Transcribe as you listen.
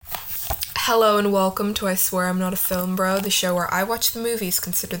Hello and welcome to I Swear I'm Not a Film Bro, the show where I watch the movies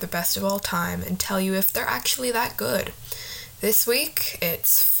considered the best of all time and tell you if they're actually that good. This week,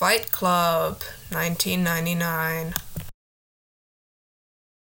 it's Fight Club, 1999.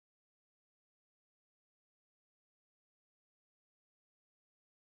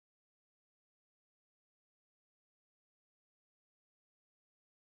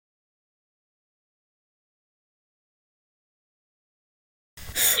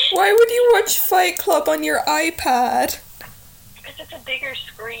 Why would you watch Fight Club on your iPad? Because it's a bigger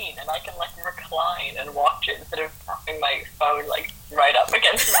screen and I can recline and watch it instead of having my phone right up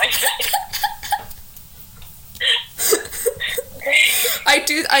against my face.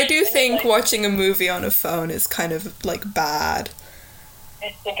 I do think watching a movie on a phone is kind of bad. I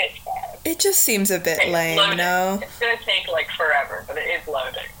think it's bad. It just seems a bit lame, loading. no? It's gonna take forever, but it is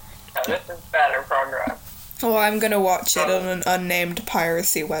loading. So this is better progress. Well, I'm gonna watch it on an unnamed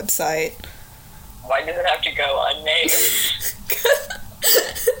piracy website. Why does it have to go unnamed?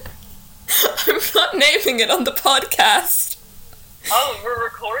 I'm not naming it on the podcast. Oh, we're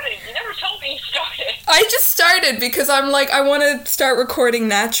recording. You never told me you started. I just started because I'm I want to start recording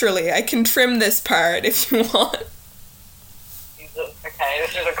naturally. I can trim this part if you want. Jesus, okay,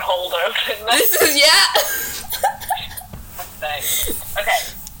 this is a cold open. This is, yeah. Okay,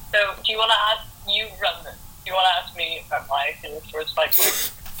 so do you want to ask, you run this. Do you want to ask me about my feelings towards Fight Club?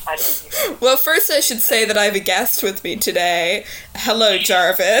 Well, first I should say that I have a guest with me today. Hello,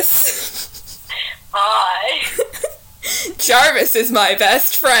 Jarvis. Hi. Jarvis is my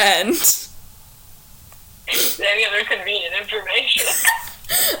best friend. Any other convenient information?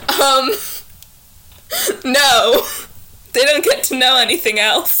 No. They don't get to know anything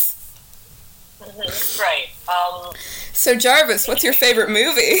else. Mm-hmm. Right. So, Jarvis, what's your favorite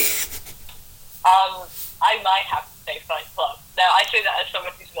movie? I might have to say Fight Club. Now, I say that as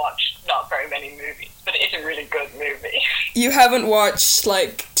someone who's watched not very many movies, but it is a really good movie. You haven't watched,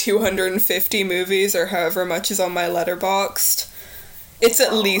 250 movies or however much is on my Letterboxd? It's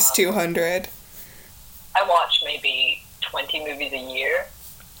at least 200. I watch maybe 20 movies a year.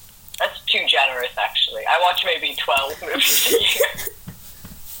 That's too generous, actually. I watch maybe 12 movies a year.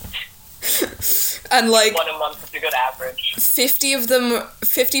 And one a month is a good average.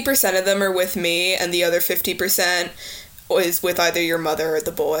 50% of them are with me, and the other 50% is with either your mother or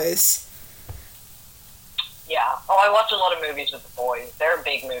the boys. Yeah. Oh, I watch a lot of movies with the boys. They're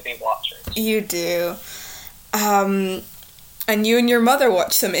big movie watchers. You do. And you and your mother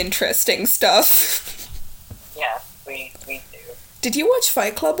watch some interesting stuff. Yes, we do. Did you watch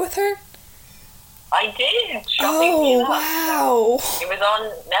Fight Club with her? I did. Shockingly enough. Wow. It was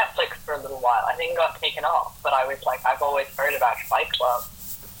on Netflix for a little while. I think it got taken off, but I was I've always heard about Fight Club.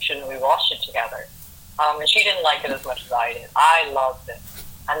 Shouldn't we watch it together? And she didn't like it as much as I did. I loved it.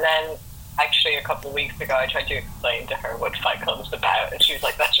 And then, actually, a couple of weeks ago, I tried to explain to her what Fight Club's about, and she was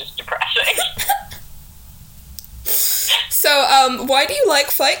like, that's just depressing. So, why do you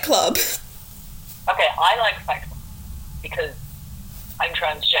like Fight Club? Okay, I like Fight Club because I'm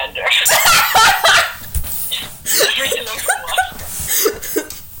transgender. That's reason number one.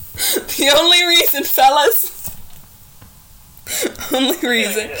 The only reason, fellas. Only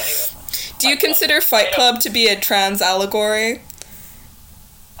reason. Do you consider Fight Club to be a trans allegory?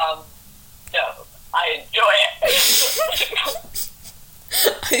 No. I enjoy it.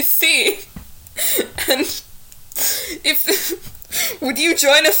 I see. And would you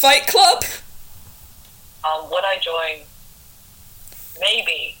join a Fight Club? Would I join?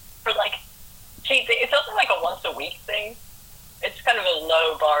 Maybe. See, it's also a once a week thing. It's kind of a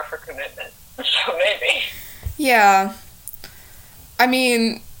low bar for commitment. So maybe. Yeah. I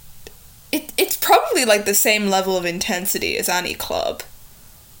mean, it's probably the same level of intensity as any club.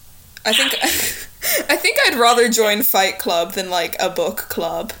 I think I'd rather join Fight Club than a book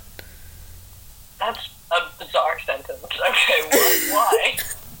club. That's a bizarre sentence. Okay, why?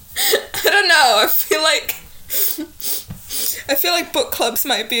 I don't know. I feel like book clubs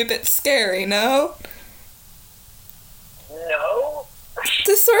might be a bit scary, no? No.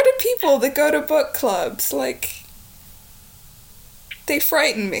 The sort of people that go to book clubs, they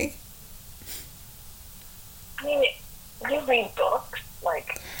frighten me. I mean, you read books,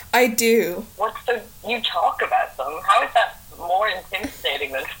 I do. You talk about them. How is that more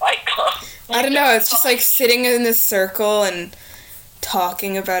intimidating than Fight Club? I don't know, it's just sitting in a circle and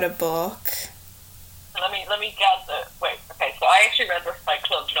talking about a book. Let me get wait, okay, so I actually read the Fight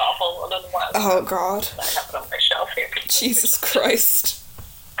Club novel a little while ago. Oh, God. I have it on my shelf here. Jesus Christ.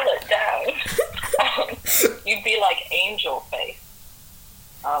 Pull it down. You'd be like Angel Face.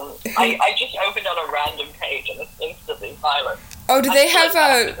 I just opened on a random page and it's instantly violent. Oh, do they have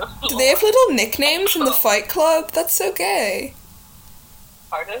little nicknames in the Fight Club? That's so gay.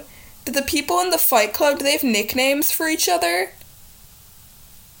 Pardon? Do the people in the Fight Club, do they have nicknames for each other?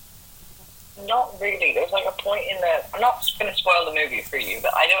 Not really. There's like a point in the... I'm not going to spoil the movie for you,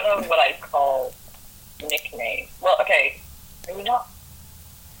 but I don't know what I'd call nickname. Well, okay. Are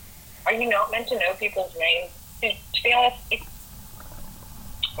you not meant to know people's names? To be honest, I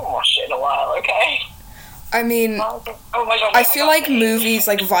haven't watched it in a while, okay? I mean, oh my God, I feel like movies,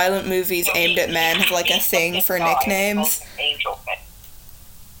 like violent movies aimed at men have like a thing for nicknames. Angel thing.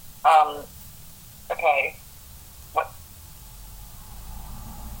 Okay. What?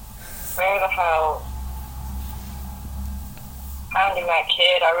 Where the hell? Finding that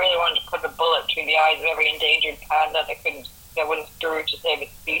kid, I really wanted to put a bullet between the eyes of every endangered panda that wouldn't screw to save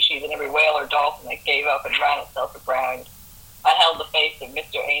its species, and every whale or dolphin that gave up and ran itself aground. I held the face of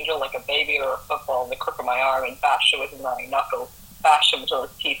Mr. Angel like a baby or a football in the crook of my arm and bashed it with my knuckles, bashed him until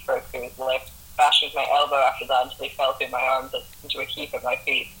his teeth broke through his lip, bashed with my elbow after that until he fell through my arms into a heap at my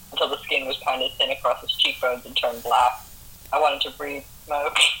feet, until the skin was pounded thin across his cheekbones and turned black. I wanted to breathe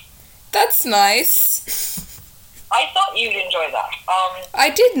smoke. That's nice. I thought you'd enjoy that.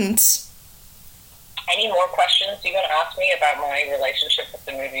 I didn't. Any more questions you want to ask me about my relationship with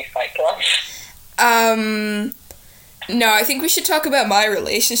the movie Fight Club? No, I think we should talk about my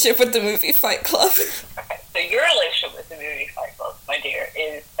relationship with the movie Fight Club. Okay, so your relationship with the movie Fight Club, my dear,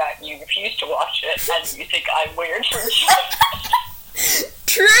 is that you refuse to watch it and you think I'm weird for enjoying it.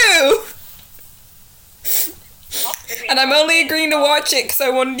 True! And I'm only agreeing to watch it because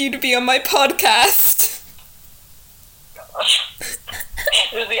I wanted you to be on my podcast. Gosh.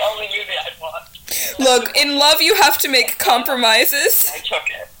 This is the only movie I'd watch. Look, in love you have to make compromises. I took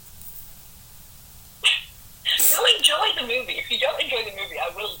it. You'll enjoy the movie. If you don't enjoy the movie, I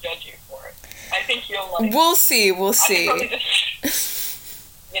will judge you for it. I think you'll like it. We'll see. You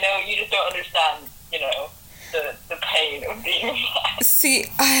just don't understand, the pain of being mad.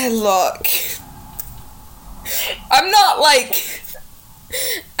 See, look. I'm not, like,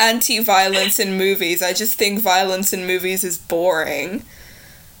 anti-violence in movies. I just think violence in movies is boring.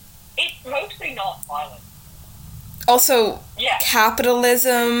 It's mostly not violent. Also, yeah.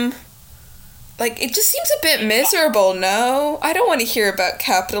 Capitalism... Like, it just seems a bit miserable, no? I don't want to hear about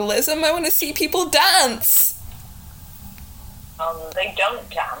capitalism. I want to see people dance. They don't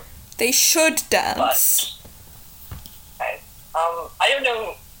dance. They should dance. But, okay. I don't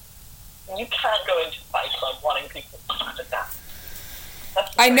know. You can't go into Fight Club wanting people to dance.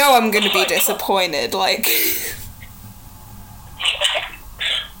 I know I'm going to be disappointed, like...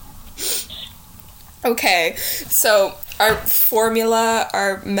 Okay, so our formula,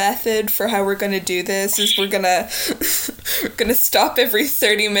 our method for how we're going to do this is we're going to stop every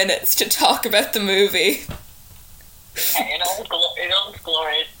 30 minutes to talk about the movie. In all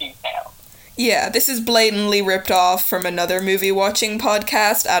glorious detail. Yeah, this is blatantly ripped off from another movie watching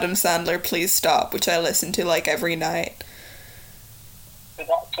podcast, Adam Sandler, Please Stop, which I listen to like every night. So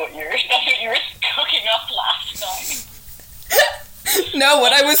that's what you were cooking up last night. No,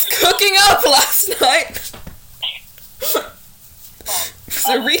 what I was cooking up last night was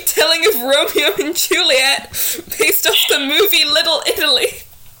a retelling of Romeo and Juliet based off the movie Little Italy.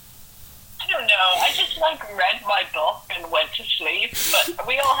 I don't know, I just read my book and went to sleep, but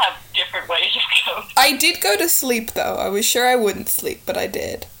we all have different ways of going. I did go to sleep though. I was sure I wouldn't sleep, but I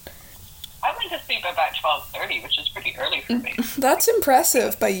did. I went to sleep about 12:30, which is pretty early for me. That's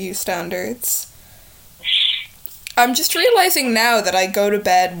impressive by you standards. I'm just realizing now that I go to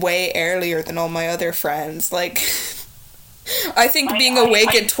bed way earlier than all my other friends. Like, I think being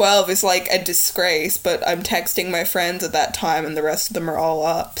awake at 12 is like a disgrace, but I'm texting my friends at that time and the rest of them are all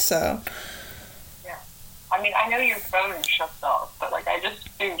up, so... Yeah. I mean, I know your phone shuts off, but I just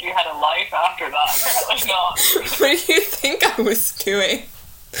assumed you had a life after that. Apparently not. What do you think I was doing?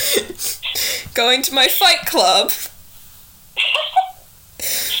 Going to my Fight Club?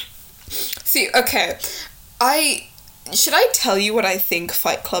 See, okay... Should I tell you what I think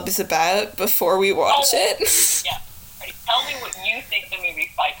Fight Club is about before we watch it? Yeah. Right. Tell me what you think the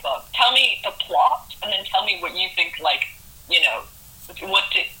movie Fight Club. Tell me the plot, and then tell me what you think. What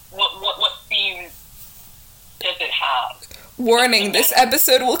themes does it have? Warning: this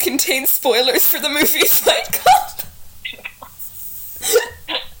episode will contain spoilers for the movie Fight Club.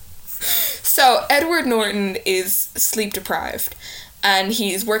 So Edward Norton is sleep deprived, and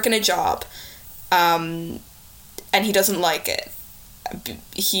he's working a job. And he doesn't like it.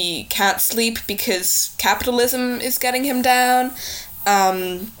 He can't sleep because capitalism is getting him down.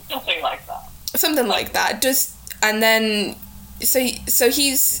 Something like that. Something like that. And then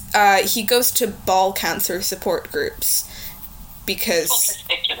he goes to ball cancer support groups because...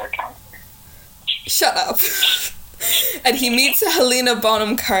 Testicular cancer. Shut up. And he meets Helena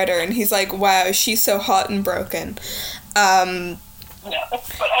Bonham Carter, and he's like, wow, she's so hot and broken. No,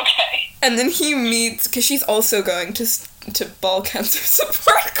 but okay. And then he meets, because she's also going to ball cancer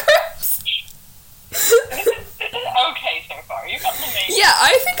support groups. Okay so far. You got the main. Yeah,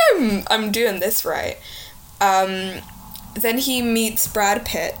 I think I'm doing this right. Then he meets Brad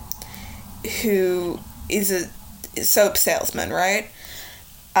Pitt, who is a soap salesman, right?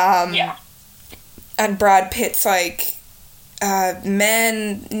 Yeah. And Brad Pitt's like,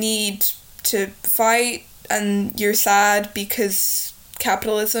 men need to fight, and you're sad because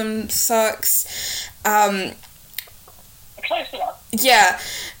capitalism sucks. Close enough. Yeah.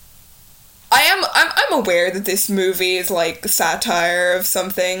 I'm aware that this movie is like satire of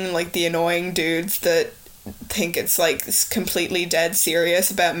something, like the annoying dudes that think it's like completely dead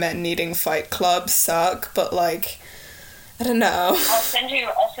serious about men needing fight clubs suck, but like, I don't know. I'll send you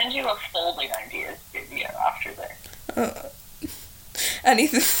a folding ideas video after this.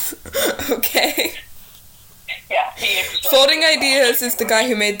 Anything? Okay. Yeah. Folding Ideas is the guy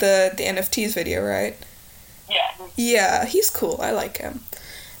who made the NFTs video, right? Yeah. Yeah, he's cool. I like him.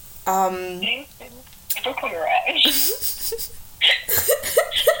 Don't come around.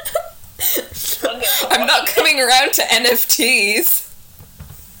 I'm not coming around to NFTs.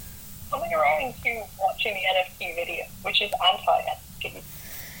 Coming around to watching the NFT video, which is anti-NFT. He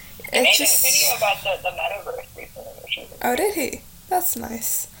made It's just... a video about the metaverse recently, which is... Oh, did he? That's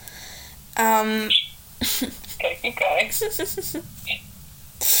nice. Okay, keep going.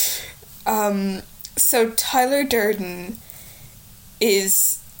 So Tyler Durden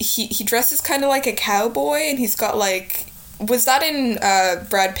is... He dresses kind of like a cowboy, and he's got, like... Was that in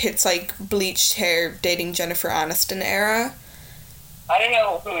Brad Pitt's, like, bleached hair dating Jennifer Aniston era? I don't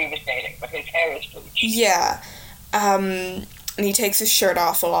know who he was dating, but his hair is bleached. Yeah. And he takes his shirt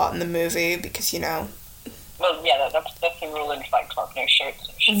off a lot in the movie because, you know... Well, yeah, that's the rule in Fight Club. No shirts,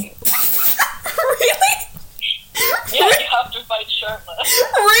 no shoes. Really? Yeah, you have to fight shirtless.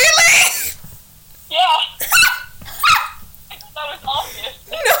 Really? Yeah. That was obvious.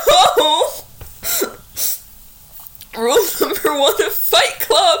 No! Rule number 1 of Fight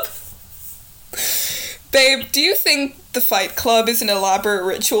Club. Babe, do you think the Fight Club is an elaborate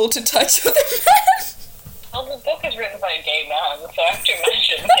ritual to touch other men? Well, the book is written by a gay man, so I have to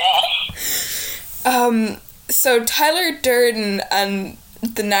imagine, yeah. So Tyler Durden and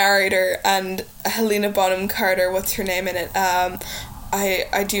the narrator and Helena Bonham Carter, what's her name in it?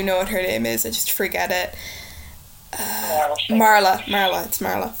 I do know what her name is, I just forget it. Marla, it's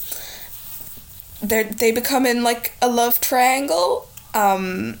Marla. They become in like a love triangle.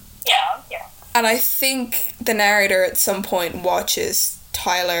 Yeah. And I think the narrator at some point watches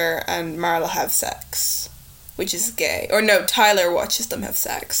Tyler and Marla have sex, which is gay. Or no, Tyler watches them have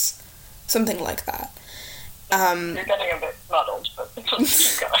sex. Something like that. You're getting a bit muddled, but keep going.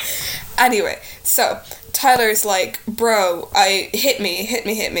 Anyway, so Tyler's like, bro, hit me,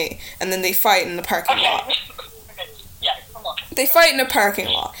 and then they fight in the parking lot. Okay, yeah, come on. They fight in a parking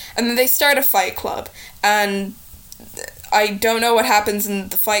lot, and then they start a fight club, and I don't know what happens in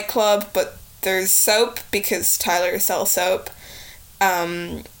the fight club, but there's soap, because Tyler sells soap.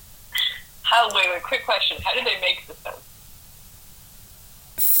 Wait, quick question. How did they make the soap?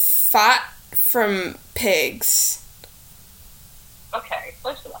 Fat from pigs. Okay,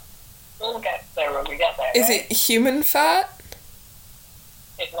 close enough. We'll get there when we get there. Is right? it human fat?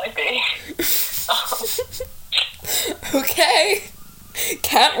 It might be. Okay.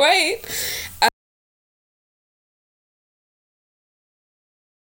 Can't wait.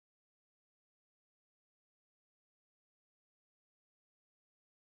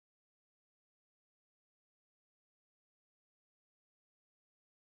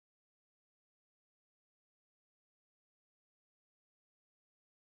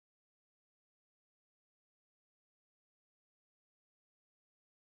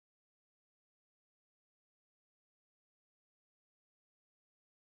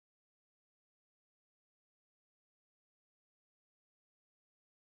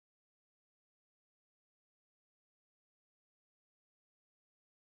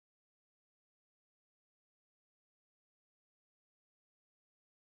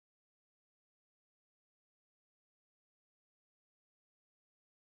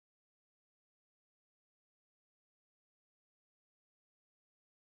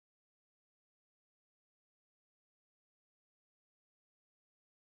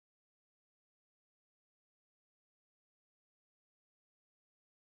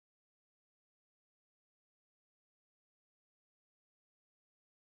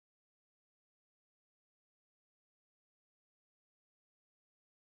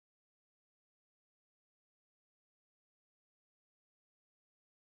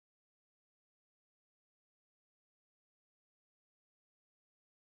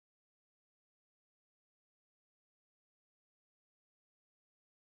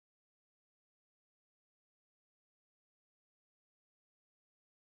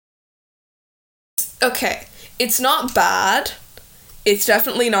 okay, it's not bad. It's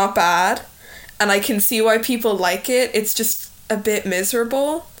definitely not bad. And I can see why people like it. It's just a bit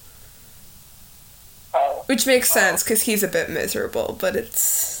miserable. Oh. Which makes sense, because he's a bit miserable, but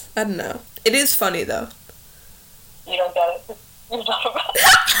it's... I don't know. It is funny, though. You don't get it. You're not about it.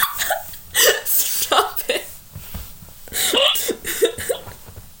 Stop it.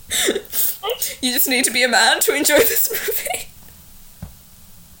 You just need to be a man to enjoy this movie.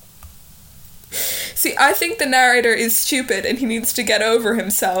 See, I think the narrator is stupid and he needs to get over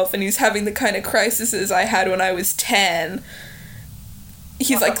himself, and he's having the kind of crises I had when I was 10.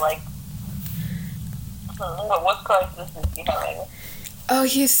 He's like... what crisis is he having? Oh,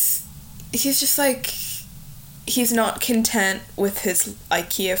 he's just like... He's not content with his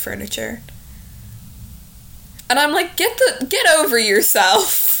IKEA furniture. And I'm like, get over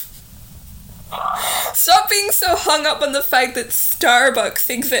yourself. Stop being so hung up on the fact that Starbucks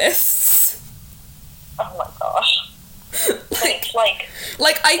exists. Oh my gosh.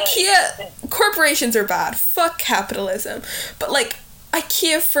 Like IKEA, corporations are bad. Fuck capitalism. But like,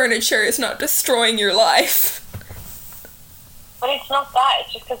 IKEA furniture is not destroying your life. But it's not that.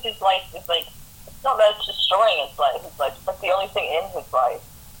 It's just because his life is like, it's not that it's destroying his life. It's like, that's the only thing in his life.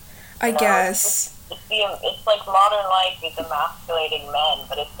 I guess. It's like modern life is emasculating men,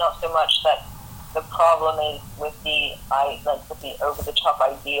 but it's not so much that the problem is with the over the top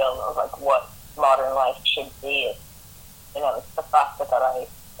ideal of like what modern life should be. It's the fact that I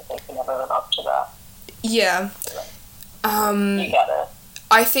think he never live up to that. Yeah. You get it.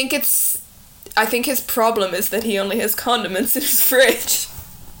 I think his problem is that he only has condiments in his fridge.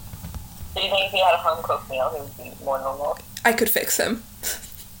 Do you think if he had a home cooked meal, he would be more normal? I could fix him.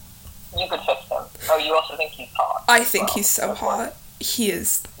 You could fix him. Oh, you also think he's hot? I think he's so hot. He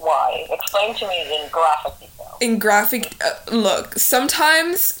is. Why? Explain to me in graphic detail. In graphic... look,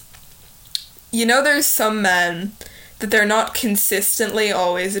 sometimes... there's some men that they're not consistently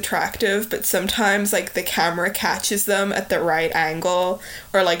always attractive, but sometimes, like, the camera catches them at the right angle,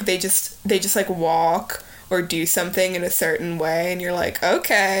 or, like, they just like, walk or do something in a certain way, and you're like,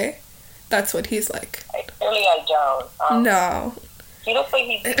 okay, that's what he's like. Clearly I don't. No. He looks like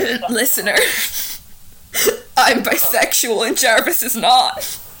he's... Listener, I'm bisexual and Jarvis is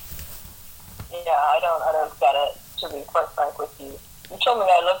not. Yeah, I don't get it, to be quite frank with you. You told me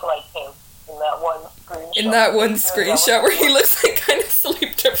I look like him in that one screenshot. In that one screenshot where he looks like kind of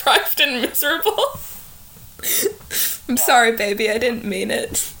sleep deprived and miserable. I'm sorry, baby, I didn't mean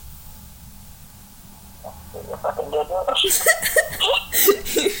it. You fucking didn't.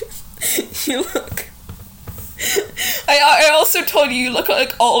 You look... I also told you look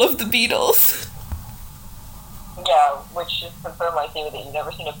like all of the Beatles. Yeah, which is confirm my theory that you've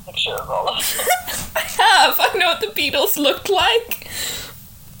never seen a picture of all of them. I have. I know what the Beatles looked like.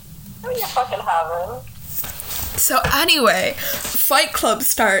 No, you fucking haven't. So anyway, Fight Club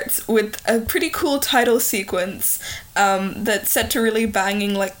starts with a pretty cool title sequence that's set to really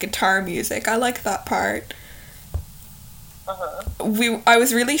banging like guitar music. I like that part. I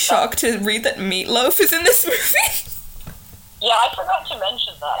was really shocked to read that Meatloaf is in this movie. Yeah, I forgot to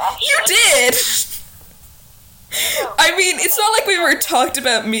mention that, actually. You did! I mean, it's not like we were talked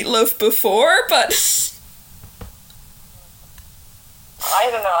about Meatloaf before, but... I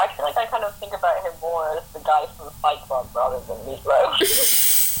don't know, I feel like I kind of think about him more as the guy from Fight Club rather than Meatloaf.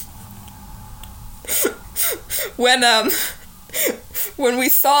 When we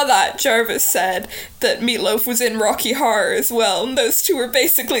saw that, Jarvis said that Meatloaf was in Rocky Horror as well, and those two were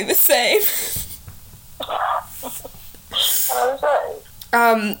basically the same. Okay.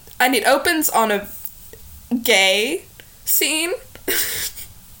 And it opens on a gay scene.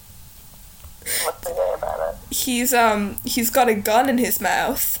 What's the gay about it? He's got a gun in his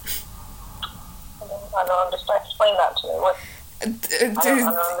mouth. I don't understand. Explain that to me. What? I don't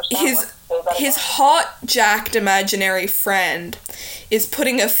understand. His hot, jacked imaginary friend is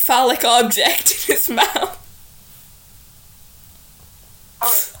putting a phallic object in his mouth.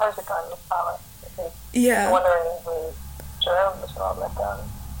 How's it going with phallic? Yeah. I'm wondering who Jerome was on that gun.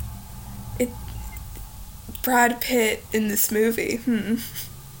 Brad Pitt in this movie.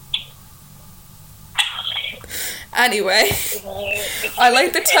 Anyway, I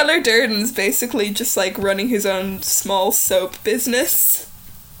like that Tyler Durden's basically just like running his own small soap business.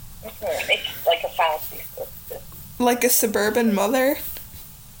 It's like a fancy store. Like a suburban mother.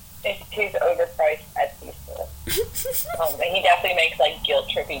 It's his overpriced Etsy store. He definitely makes like guilt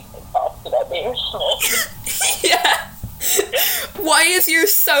trippy thoughts about being small. Yeah. Why is your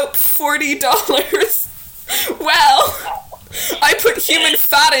soap $40? Well, I put human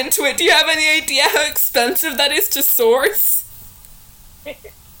fat into it. Do you have any idea how expensive that is to source?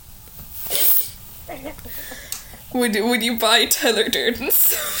 Would you buy Tyler Durden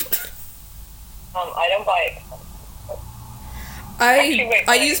soap? I don't buy it.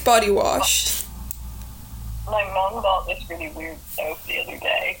 I use body wash. My mom bought this really weird soap the other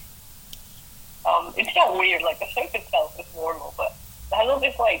day. It's not weird, like the soap itself is normal, but it has all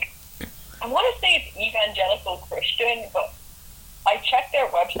this like, I want to say it's evangelical Christian, but I checked their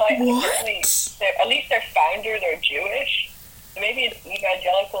website and apparently, at least their founders are Jewish, so maybe it's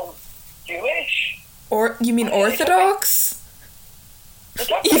evangelical Jewish. Or you mean Orthodox?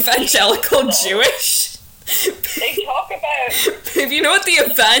 Evangelical Jewish? They talk about... Babe, you know what the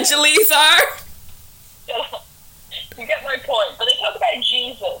Evangelies are? You get my point, but they talk about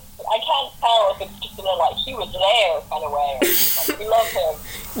Jesus. I can't tell if it's just in a, like, he was there kind of way. Like, we love him.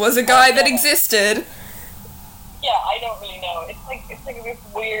 Was a guy that existed. Yeah, I don't really know. It's like this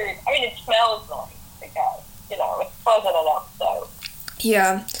weird... I mean, it smells nice, I guess. You know, it's pleasant enough, so...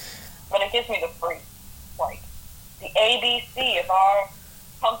 Yeah. But it gives me the freak. Like, the ABC of our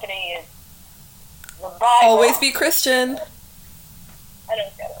company is the Bible. Always be Christian. I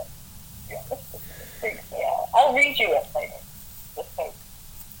don't get it. Yeah, it freaks me out. I'll read you it later. This thing.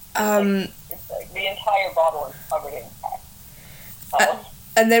 It's like the entire bottle is covered in text.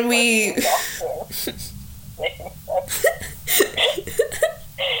 And then we...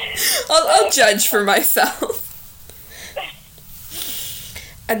 I'll judge for myself.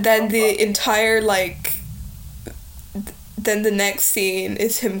 And then the entire, like... Then the next scene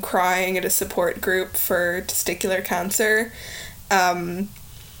is him crying at a support group for testicular cancer,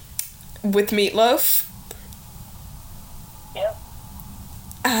 with Meatloaf. Yep.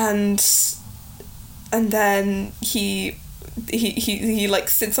 And then he like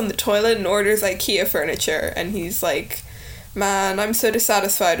sits on the toilet and orders IKEA furniture, and he's like, man, I'm so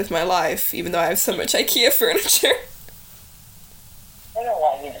dissatisfied with my life, even though I have so much IKEA furniture. I don't know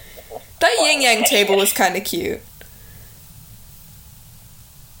why he That yin-yang table was kind of cute.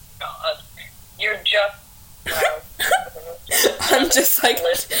 God, you're just... I'm just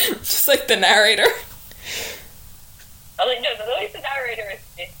like the narrator. At least the narrator is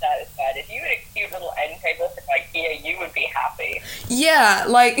dissatisfied. If you had a cute little end table from IKEA, you would be happy. Yeah,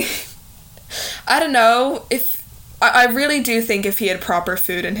 like, I don't know, if, I really do think if he had proper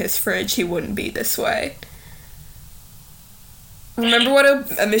food in his fridge, he wouldn't be this way. Remember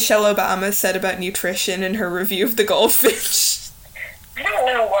what Michelle Obama said about nutrition in her review of The Goldfinch? I don't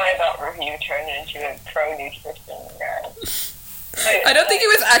know why that review turned into a pro-nutrition guy. I don't think it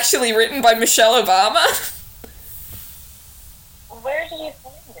was actually written by Michelle Obama. Where did you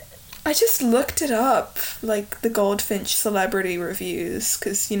find it? I just looked it up, like the Goldfinch celebrity reviews,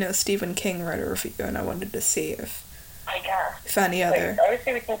 because, you know, Stephen King wrote a review and I wanted to see if any other...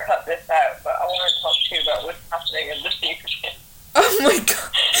 Obviously we can cut this out, but I want to talk to you about what's happening in the season. Oh my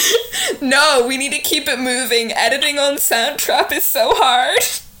god. No, we need to keep it moving. Editing on Soundtrap is so hard.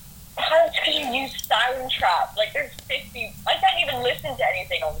 How could you use Soundtrap? Like, there's 50... I can't even listen to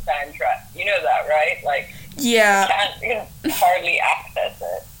anything on Soundtrap. You know that, right? Like... Yeah. You can hardly access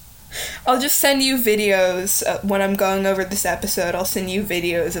it. I'll just send you videos when I'm going over this episode. I'll send you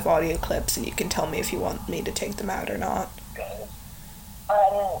videos of audio clips, and you can tell me if you want me to take them out or not. Good.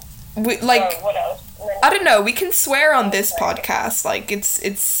 What else? I don't know. We can swear on this podcast. Like,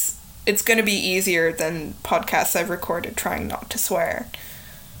 it's going to be easier than podcasts I've recorded trying not to swear.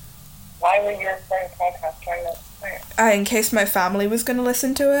 Why were your current podcast trying not to swear? In case my family was going to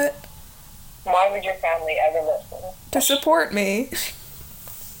listen to it. Why would your family ever listen? To support me.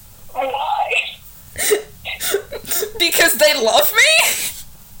 Why? Because they love me?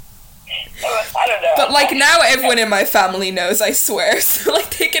 I don't know. But, like, now everyone in my family knows I swear, so,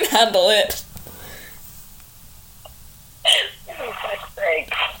 like, they can handle it. For fuck's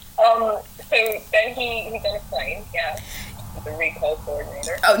sake. So then he got a plane, yeah. The recall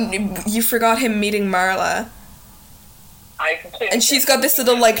coordinator. Oh, you forgot him meeting Marla. I completely... And she's got this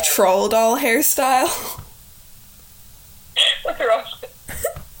little, like, troll doll hairstyle. What's wrong with it?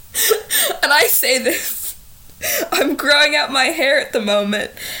 And I say this, I'm growing out my hair at the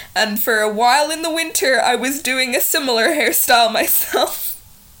moment, and for a while in the winter I was doing a similar hairstyle myself.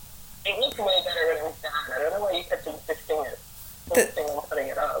 It looked way better when it was done. I don't know why you kept insisting on putting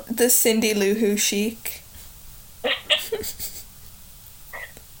it up. The Cindy Lou Who chic.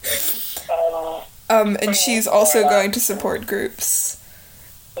 And she's also going to support groups.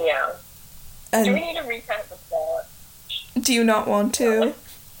 Yeah. And do we need to recap the plot? Do you not want to?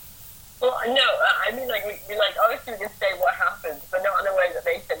 Well, no, I mean, like, we like, obviously we can say what happens, but not in a way that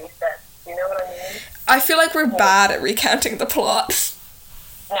makes any sense. You know what I mean? I feel like we're bad at recounting the plot.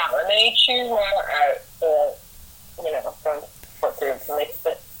 No, and they choose one out for, you know, from support groups, and they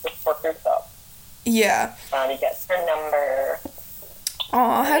split the support groups up. Yeah. And he gets her number.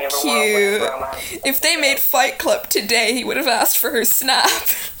 Aw, And how they have a whirlwind cute. romance. If they made Fight Club today, he would have asked for her snap.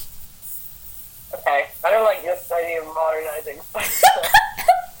 Okay, I don't like this idea of modernizing Fight Club.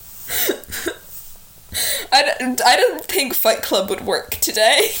 I don't think Fight Club would work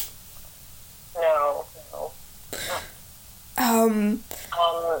today. No. Um,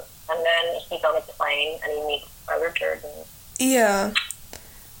 And then he's on a plane and he meets Tyler Durden. yeah.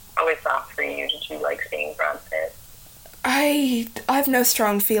 Always soft for you. Did you like seeing Brad Pitt? I've no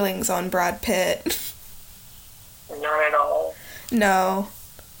strong feelings on Brad Pitt. Not at all. No.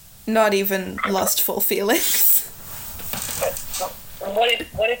 Not even lustful feelings. But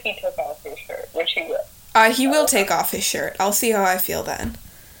what if he took off his shirt? Which he will. He will take off his shirt. I'll see how I feel then.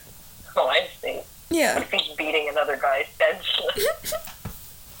 Oh, I see. Yeah. What if he's beating another guy senseless?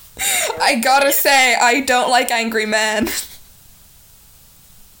 I gotta say, I don't like angry men.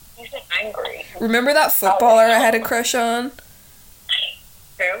 He's angry. Remember that footballer I had a crush on?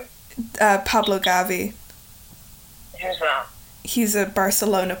 Who? Pablo Gavi. Who's that? He's a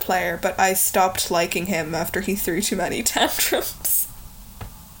Barcelona player, but I stopped liking him after he threw too many tantrums.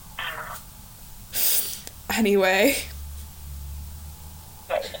 Anyway.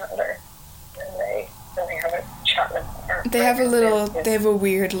 That's Tyler. And they have a chat with her. They have a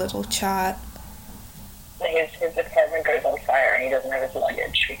weird little chat. His apartment goes on fire and he doesn't have his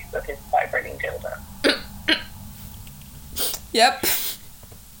luggage because of his vibrating dildo. Yep.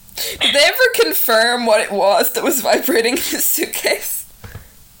 Did they ever confirm what it was that was vibrating in his suitcase?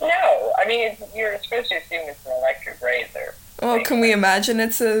 No, I mean, you're supposed to assume it's an electric razor. Well, can we imagine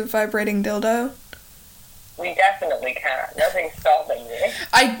it's a vibrating dildo? We definitely can't. Nothing's stopping me.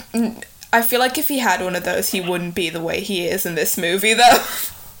 I feel like if he had one of those, he wouldn't be the way he is in this movie, though.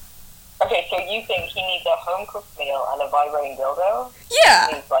 Okay, so you think he needs a home-cooked meal and a vibrating dildo? Yeah.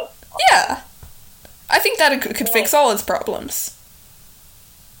 He's like... Yeah. I think that it could fix all his problems.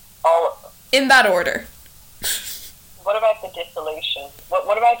 All of them. In that order. What about the dissolution?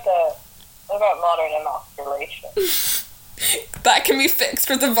 What about modern emasculation? That can be fixed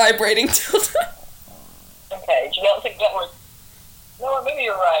with a vibrating dildo. Okay, do you not think that would... You know what, maybe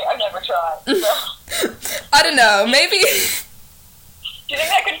you're right. I've never tried. So. I don't know, maybe... Do you think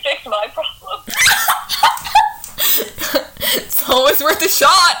that could fix my problem? It's always worth a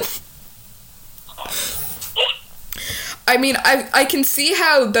shot. I mean, I can see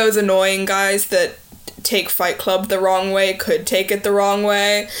how those annoying guys that take Fight Club the wrong way could take it the wrong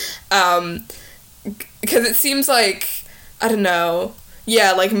way. Because it seems like, I don't know,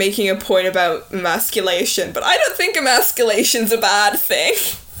 yeah, like making a point about emasculation, but I don't think emasculation's a bad thing.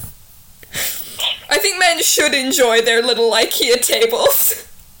 I think men should enjoy their little IKEA tables.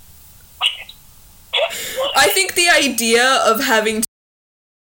 I think the idea of having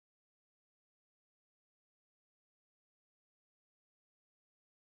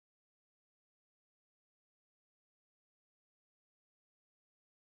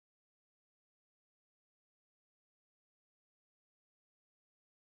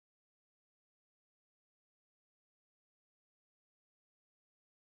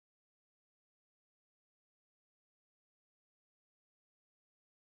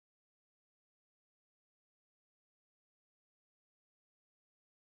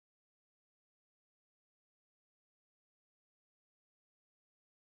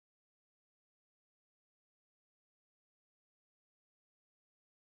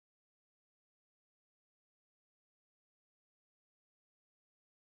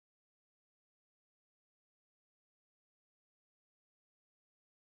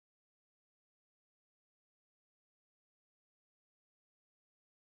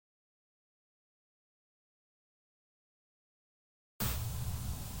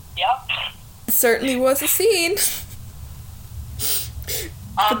Yep. certainly was a scene.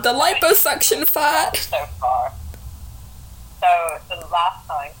 But the liposuction fat. So far. So the last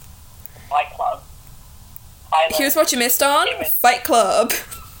time, Fight Club. Here's what you missed on Fight Club.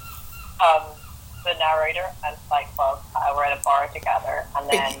 The narrator and Fight Club were at a bar together, and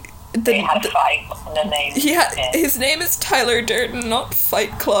then The- they had a fight, and then they... His name is Tyler Durden, not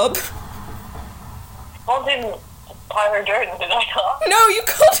Fight Club. Well, didn't Tyler Durden, did I not? No, you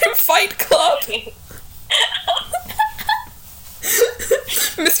called him Fight Club.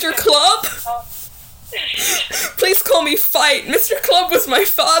 Mr. Club? Please call me Fight. Mr. Club was my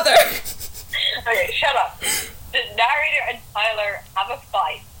father. Okay, shut up. The narrator and Tyler have a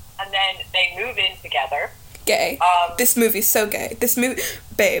fight, and then they move in together. Gay. This movie's so gay. This movie...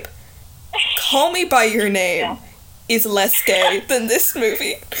 Babe, call me by your name. Yeah. is less gay than this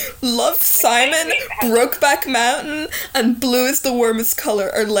movie. Love, Simon, Brokeback Mountain, and Blue is the Warmest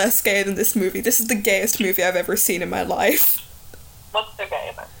Color are less gay than this movie. This is the gayest movie I've ever seen in my life. What's so gay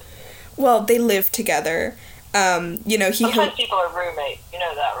about it? Well, they live together. You know, sometimes people are roommates. You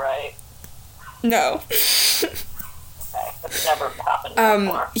know that, right? No. Okay, that's never happened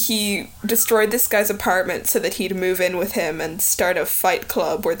before. He destroyed this guy's apartment so that he'd move in with him and start a fight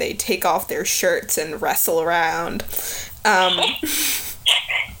club where they take off their shirts and wrestle around. That's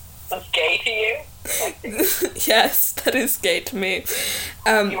gay to you? Yes, that is gay to me.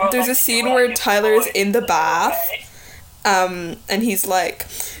 There's a scene where Tyler's in the bath, and he's like,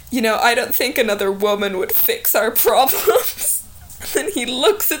 you know, I don't think another woman would fix our problems. And then he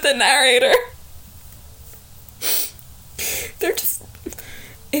looks at the narrator.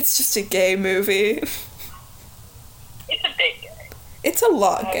 It's just a gay movie. It's a bit gay. It's a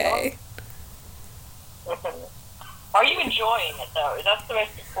lot gay. Are you enjoying it, though? That's the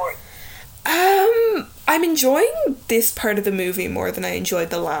most important. I'm enjoying this part of the movie more than I enjoyed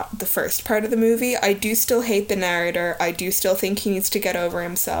the first part of the movie. I do still hate the narrator. I do still think he needs to get over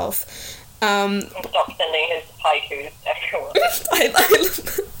himself. And stop sending his haikus to everyone.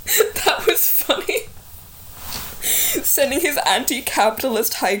 That was funny. Sending his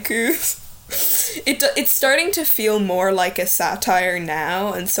anti-capitalist haikus. It's starting to feel more like a satire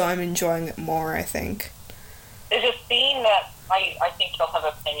now, and so I'm enjoying it more, I think. There's a scene that I think you'll have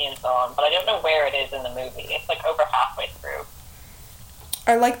opinions on, but I don't know where it is in the movie. It's like over halfway through.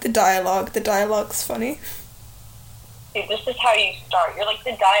 I like the dialogue. The dialogue's funny. See, this is how you start. You're like,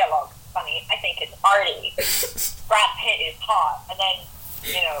 the dialogue's funny. I think it's arty. Brad Pitt is hot. And then,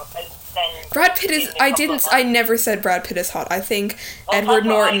 you know, then... Brad Pitt is... I never said Brad Pitt is hot. I think Edward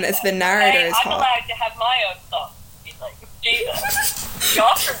Norton as the narrator is hot. I'm allowed to have my own thoughts. He's like, Jesus.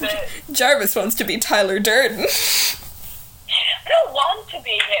 God forbid. Jarvis wants to be Tyler Durden. I don't want to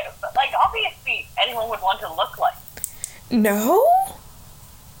be him, but, like, obviously anyone would want to look like him. No?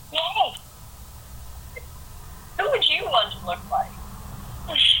 Yay. Who would you want to look like?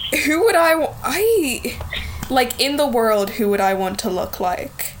 Who would like, in the world, who would I want to look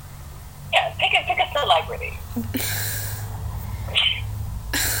like? Yeah, pick a celebrity.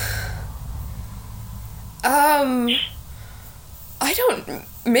 I don't...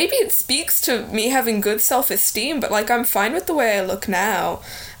 Maybe it speaks to me having good self-esteem, but, like, I'm fine with the way I look now.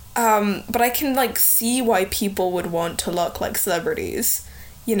 But I can, like, see why people would want to look like celebrities,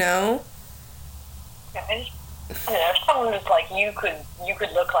 you know? Yeah, I don't know, if someone was like, you could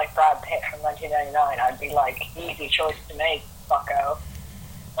look like Brad Pitt from 1999, I'd be like, easy choice to make, fucko.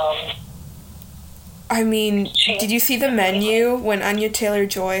 I mean, did you see the menu when Anya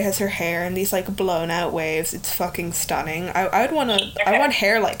Taylor-Joy has her hair in these, like, blown out waves? It's fucking stunning. I want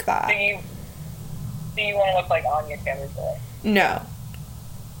hair like that. Do you want to look like Anya Taylor-Joy? No.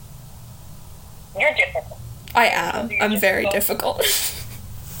 You're difficult. I am. I'm very difficult.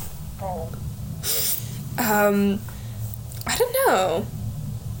 I don't know.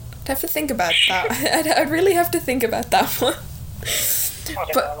 I'd have to think about that. I'd really have to think about that one.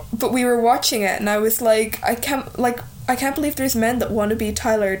 But we were watching it, and I was like, I can't believe there's men that want to be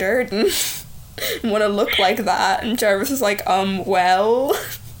Tyler Durden and want to look like that. And Jarvis was like, well.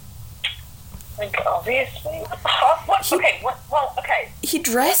 Like, obviously. Okay. He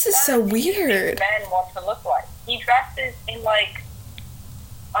dresses so weird. Men want to look like. He dresses in, like,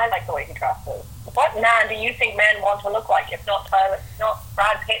 I like the way he dresses. What man do you think men want to look like if not Brad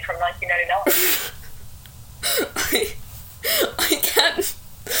Pitt from 1999? I can't...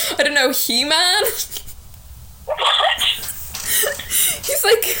 I don't know, He-Man? What? He's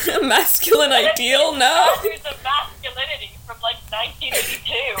like a masculine ideal, no? There's a masculinity from like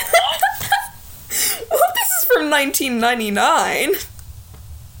 1982, what? Well, this is from 1999.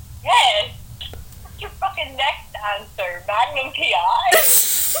 Yes. What's your fucking next answer? Magnum P.I.?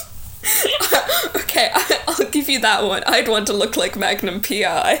 Okay, I'll give you that one. I'd want to look like Magnum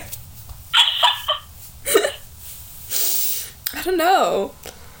P.I. I don't know.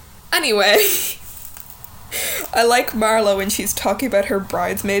 Anyway, I like Marlo when she's talking about her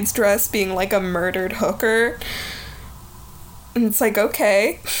bridesmaid's dress being like a murdered hooker. And it's like,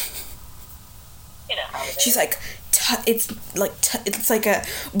 okay. You know how it is. She's like, it's like a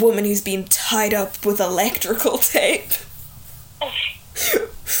woman who's been tied up with electrical tape.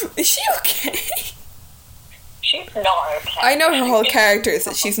 Is she okay? She's not okay. I know her whole character is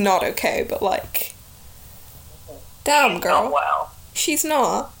that she's not okay, but like... Damn, girl. Not well. She's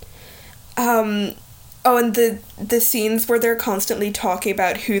not. And the scenes where they're constantly talking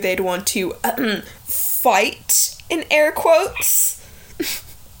about who they'd want to fight, in air quotes.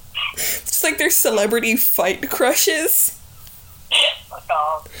 Just like their celebrity fight crushes. Fuck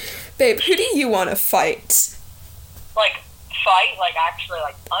off. Babe, who do you want to fight? Like, fight? Like, actually,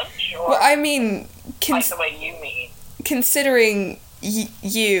 like, punch? Or Well, I mean, fight the way you mean? considering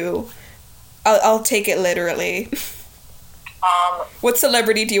you, I'll take it literally. What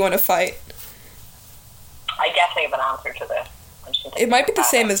celebrity do you want to fight? I definitely have an answer to this. It might be the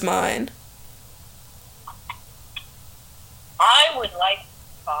same as mine. I would like to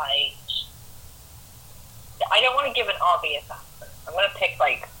fight... I don't want to give an obvious answer. I'm going to pick,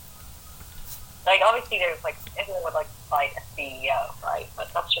 like, obviously there's, like, everyone would like to fight a CEO, right?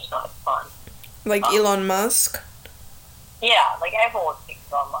 But that's just not as fun. Like Elon Musk? Yeah, like, everyone thinks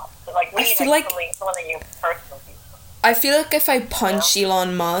Elon Musk. So, like, we need, like, someone that you personally... I feel like if I punch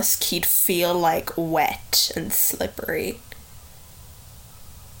Elon Musk, he'd feel, like, wet and slippery.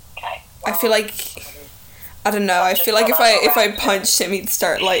 Okay. I feel like... I don't know, I feel like if I punched him, he'd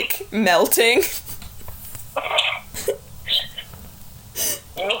start, like, melting.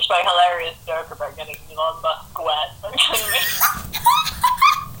 You missed my hilarious joke about getting Elon Musk wet.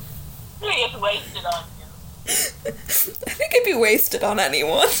 He gets wasted on you. I think it'd be wasted on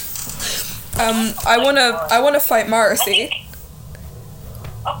anyone. I wanna fight Marcy.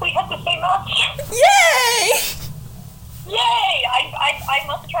 Oh, we have the same answer. Yay! Yay! I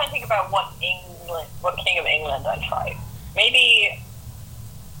must try and think about what King of England I'd fight. Maybe...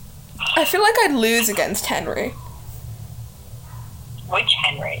 I feel like I'd lose against Henry. Which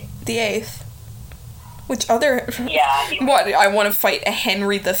Henry? The 8th. Which other... Yeah. What, I want to fight a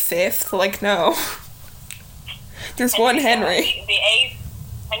Henry the 5th? Like, no. There's one Henry. The 8th...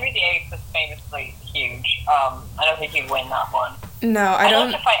 Henry the 8th was famously huge. I don't think he'd win that one. No, I don't...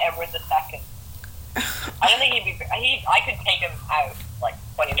 I'd love to fight Edward II. I don't think he'd be... I could take him out, like,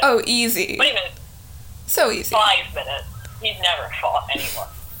 20 minutes. Oh, easy. 20 minutes. So easy. 5 minutes. He's never fought anyone.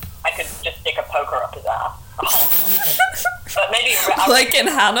 I could just stick a poker up his ass. But maybe... Like in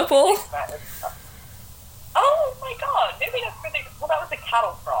Hannibal? Oh my god, maybe that's for the... Well, that was a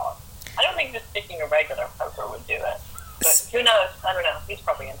cattle prod. I don't think just sticking a regular poker would do it. But who knows? I don't know. He's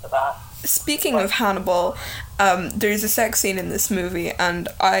probably into that. Speaking of Hannibal, there's a sex scene in this movie, and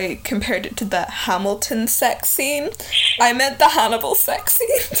I compared it to the Hamilton sex scene. I meant the Hannibal sex scene.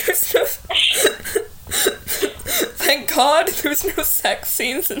 There's no... Thank God there's no sex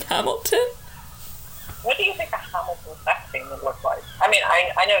scenes in Hamilton. What do you think a Hamilton sex scene would look like? I mean,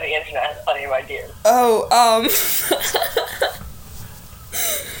 I know the internet has plenty of ideas. Oh,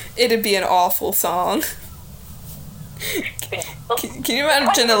 it'd be an awful song. Can you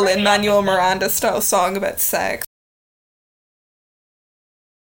imagine a Lin-Manuel Miranda style song about sex?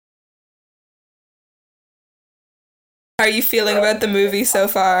 How are you feeling about the movie so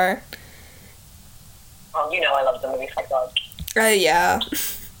far? Well, you know I love the movie so much. Yeah,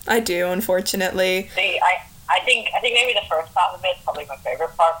 I do, unfortunately. See, I think maybe the first half of it is probably my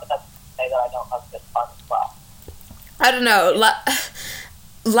favorite part, but that's to say that I don't love this part as well. I don't know.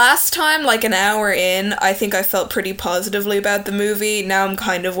 Last time, like an hour in, I think I felt pretty positively about the movie. Now I'm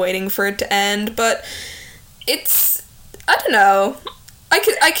kind of waiting for it to end, but it's... I don't know.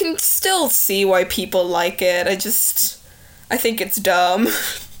 I can still see why people like it. I think it's dumb.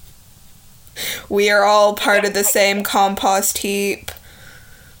 We are all part of the same compost heap.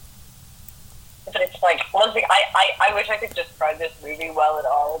 But it's like, once again, I wish I could describe this movie well at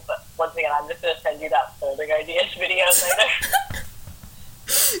all, but once again, I'm just going to send you that folding ideas video later.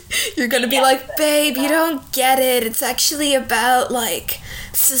 You're gonna be like, babe, you don't get it. It's actually about, like,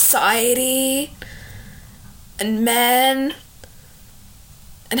 society and men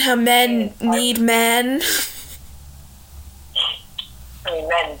and how men need men. I mean,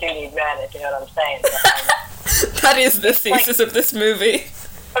 men do need men, if you know what I'm saying. That is the thesis of this movie.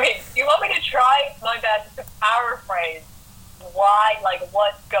 Okay, do you want me to try my best to paraphrase why, like,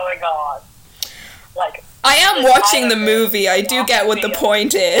 what's going on? Like, I am watching the movie. I do get what the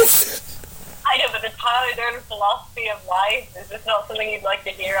point is. I know, but the Tyler Durden philosophy of life, is this not something you'd like to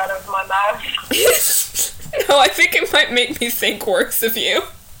hear out of my mouth? No, I think it might make me think worse of you.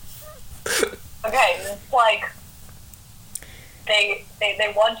 Okay, it's like...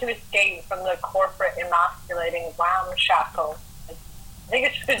 They want to escape from the corporate emasculating ramshackle. I think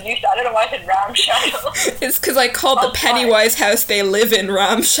it's because I don't know why I said ramshackle. It's because I called the Pennywise house they live in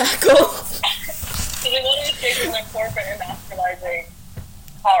ramshackle. So they want to escape from the corporate emasculating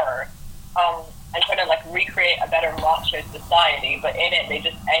horror, and try to, like, recreate a better macho society, but in it they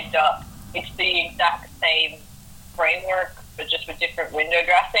just end up, it's the exact same framework, but just with different window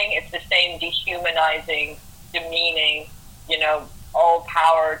dressing. It's the same dehumanizing, demeaning, you know, all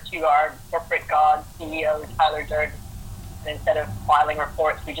power to our corporate god, CEO Tyler Durden and instead of filing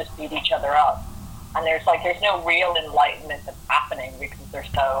reports, we just beat each other up. And there's no real enlightenment that's happening because they're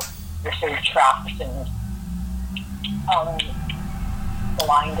so trapped and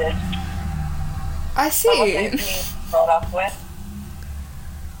blinded. I see. By what they've been brought up with.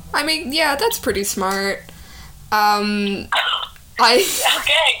 I mean, yeah, that's pretty smart. Okay, great.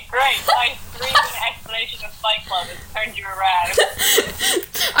 My 3-minute explanation of Fight Club has turned you around.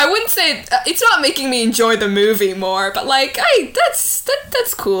 I wouldn't say it's not making me enjoy the movie more, but like,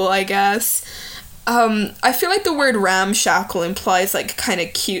 that's cool, I guess. I feel like the word ramshackle implies like kind of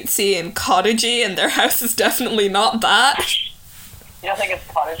cutesy and cottagey, and their house is definitely not that. You don't think it's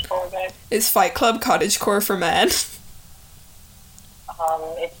cottagecore, babe? Is Fight Club cottagecore for men? It's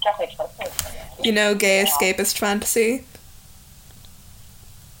definitely something for men. You know, gay escapist fantasy.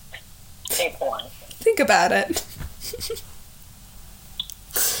 Gay porn. Think about it.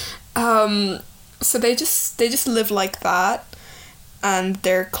 So they just live like that, and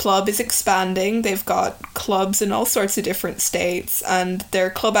their club is expanding. They've got clubs in all sorts of different states, and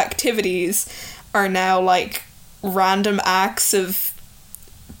their club activities are now like random acts of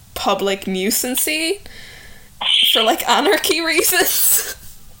public nuisancy for like anarchy reasons.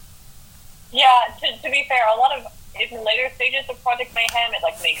 Yeah, to be fair, a lot of in later stages of Project Mayhem, it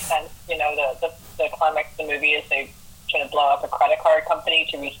like makes sense. You know, the climax of the movie is they try to blow up a credit card company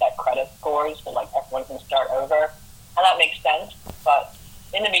to reset credit scores so like everyone can start over, and that makes sense. But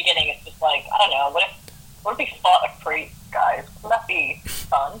in the beginning, it's just like, I don't know, what if we fought a priest, guys? Wouldn't that be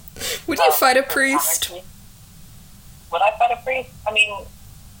fun? Would you fight a priest? Anarchy? Would I fight a priest? I mean,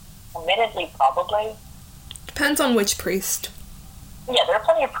 admittedly, probably. Depends on which priest. Yeah, there are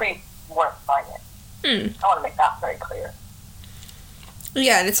plenty of priests worth fighting. I want to make that very clear.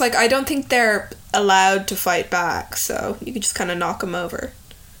 Yeah, and it's like, I don't think they're allowed to fight back, so you could just kind of knock them over.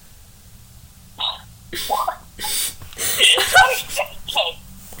 What? Okay,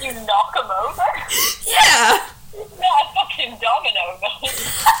 you knock them over? Yeah! Not a fucking domino, though.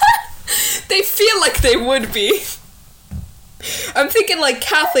 They feel like they would be. I'm thinking like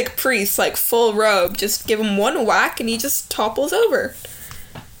Catholic priests, like full robe, just give him one whack and he just topples over.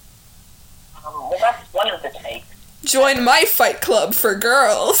 Well, that's one of the takes. Join my fight club for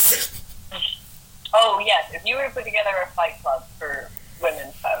girls. Oh, yes, if you were to put together a fight club for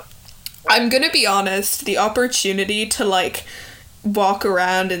women folk. I'm gonna be honest, the opportunity to like walk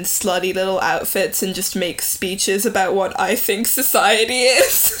around in slutty little outfits and just make speeches about what I think society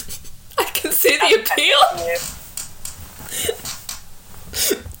is. I can see the appeal.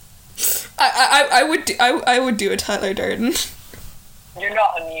 I would do a Tyler Durden. You're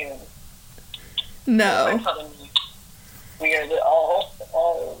not immune. No. We're not immune. We are all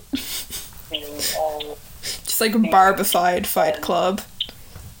just like a barbified Fight Club.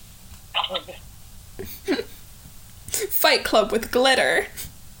 Fight Club with glitter.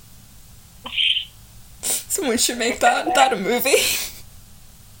 Someone should make that a movie.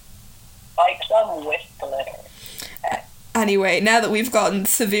 Fight Club with glitter. Anyway, now that we've gotten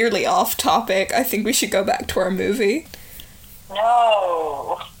severely off topic, I think we should go back to our movie.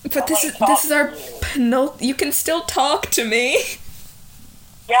 No. But this is our you can still talk to me.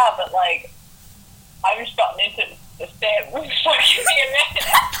 Yeah, but like, I've just gotten into the Sims. So give me a minute.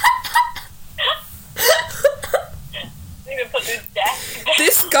 I need to put this desk down.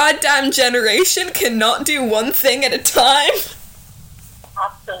 This goddamn generation cannot do one thing at a time.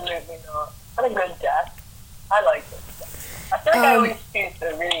 Absolutely not. What a good desk. I like this. I feel like I always choose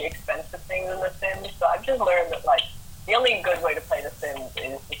the really expensive things in The Sims, so I've just learned that, like, the only good way to play The Sims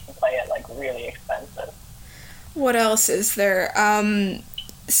is just to play it, like, really expensive. What else is there?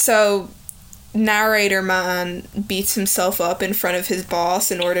 So, narrator man beats himself up in front of his boss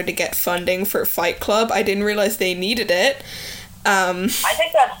in order to get funding for Fight Club. I didn't realize they needed it. I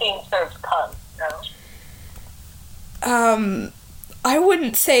think that scene serves cunt, no? I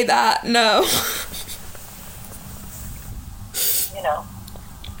wouldn't say that, no. You know,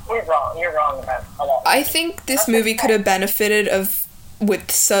 you're wrong about a lot. I think this movie could have benefited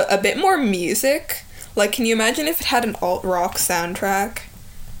with a bit more music. Like, can you imagine if it had an alt-rock soundtrack?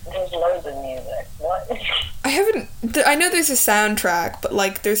 There's loads of music. What? I know there's a soundtrack, but,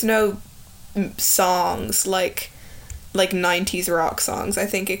 like, there's no songs, like 90s rock songs. I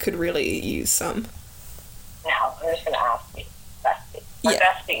think it could really use some. Now, I'm just going to ask you, Bestie. My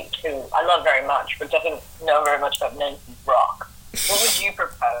bestie, who I love very much, but doesn't know very much about 90s rock. What would you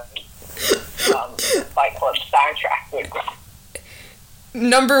propose Fight Club soundtrack would be?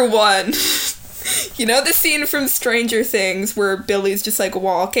 Number 1. You know the scene from Stranger Things where Billy's just like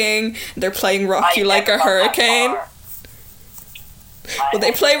walking, they're playing Rock You Like a Hurricane? Well,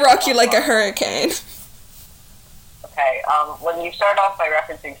 they play Rock You Like a Hurricane. Okay, when you start off by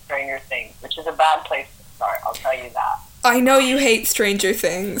referencing Stranger Things, which is a bad place to start, I'll tell you that. I know you hate Stranger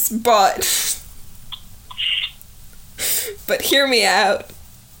Things, but hear me out.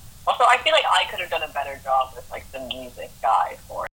 Also, I feel like I could have done a better job with, like, the music guy for it.